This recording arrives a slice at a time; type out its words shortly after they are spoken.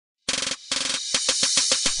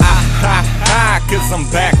cause I'm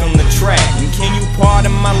back on the track. And can you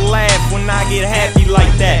pardon my laugh when I get happy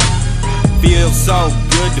like that? Feels so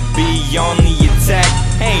good to be on the attack.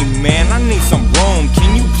 Hey man, I need some room,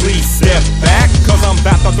 can you please step back? Cause I'm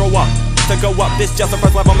about to throw up, to go up. This just the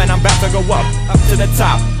first level, man, I'm about to go up to the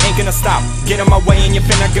top, ain't gonna stop. Get in my way and you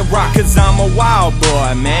finna get rocked. Cause I'm a wild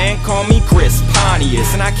boy, man, call me Chris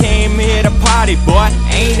Pontius. And I came here to party, boy,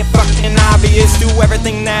 ain't it fucking obvious? Do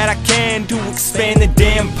everything that I can to expand the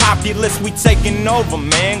damn populace. We taking over,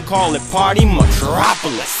 man, call it Party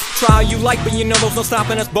Metropolis. Try you like, but you know there's no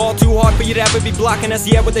stopping us. Ball too hard for you to ever be blocking us.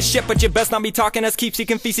 Yeah, with the shit, but you best not be talking us. Keep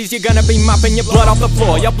seeking feces, you're gonna be mopping your blood off the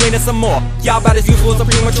floor. Y'all bleeding some more, y'all about as useful as a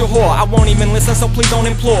premature whore. I won't even listen, so please don't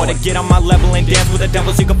implore to get on my level and dance with the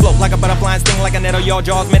devil so you can float like a butterfly and sting like a nettle. Your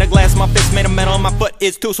jaws made of glass, my fist made of metal, and my foot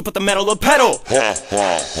is too, so put the metal to the pedal.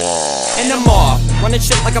 And I'm off, running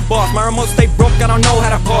shit like a boss. My remote stay broke, I don't know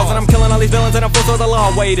how to pause. And I'm killing all these villains and I'm full of the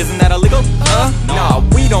law. Wait, isn't that illegal? Nah,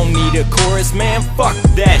 we don't need a chorus, man, fuck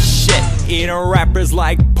that shit. Eating rappers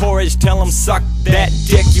like porridge, tell them suck that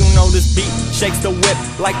dick. You know this beat shakes the whip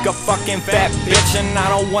like a fucking fat bitch. And I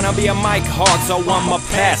don't wanna be a mic hog, so I'ma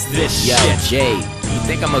pass this shit. Yo, Jay, you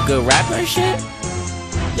think I'm a good rapper and shit?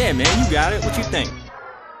 Yeah, man, you got it. What you think?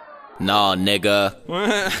 Nah, nigga.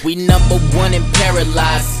 We #1 in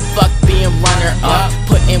paralyzed. Fuck being runner up.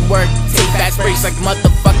 Put in work, take fast breaks like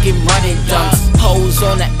motherfucking running dumps. Hoes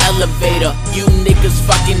on the elevator. You niggas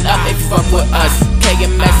fucking up if you fuck with us.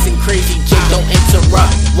 KMS and Crazy J don't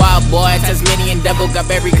interrupt. Wildboy, Tasmanian devil got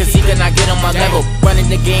buried cause he could not get on my level. Running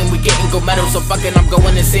the game, we getting gold medal. So fucking I'm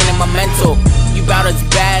going insane in my mental. You bout as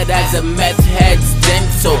bad as a meth head's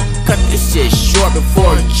dental. Cut this shit short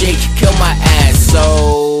before Jake kill my ass,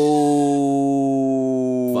 so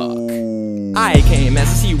I came as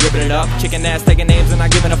I see you ripping it up. Chicken ass taking names and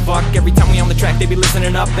not giving a fuck. Every time we on the track they be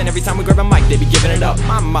listening up. And every time we grab a mic they be giving it up.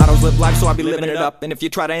 My motto's live life so I be living it up. And if you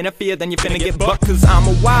try to interfere then you finna get bucked. Cause I'm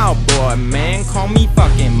a wild boy, man, call me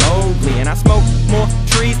fucking Mowgli. And I smoke more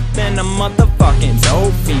trees than a motherfucking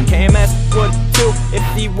Zophine. KMS would too if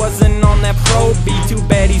he wasn't on that pro beat. Too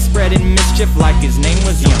bad he's spreading mischief like his name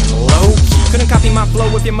was Young Loki. Couldn't copy my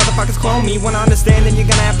flow if your motherfuckers clone me. Wanna understand then you're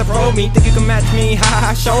gonna have to probe me. Think you can match me, ha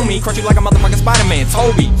ha, show me. Crush you like a motherfucking Spider-Man,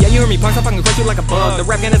 Toby. Yeah, you heard me, punch, I fucking crush you like a bug. The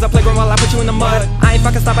rap game is a playground while I put you in the mud. I ain't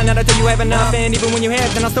fucking stopping that until you have enough. And even when you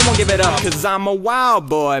have, then I still won't give it up. Cause I'm a wild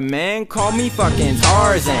boy, man, call me fucking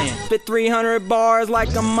Tarzan. Spit 300 bars like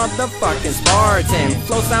a motherfucking Spartan.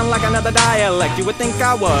 Flow sound like another dialect, you would think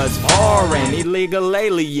I was foreign. Illegal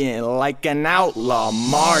alien, like an outlaw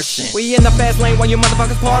Martian. We in the fast lane while you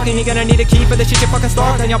motherfuckers parking. You're gonna need a key for the shit you fucking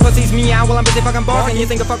start. And y'all pussies meow while I'm busy fucking barking. You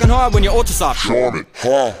think you're fucking hard when you're ultra soft. Charm it,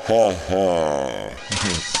 ha ha ha.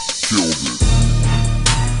 Killed it.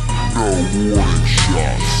 No warning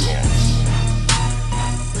shots.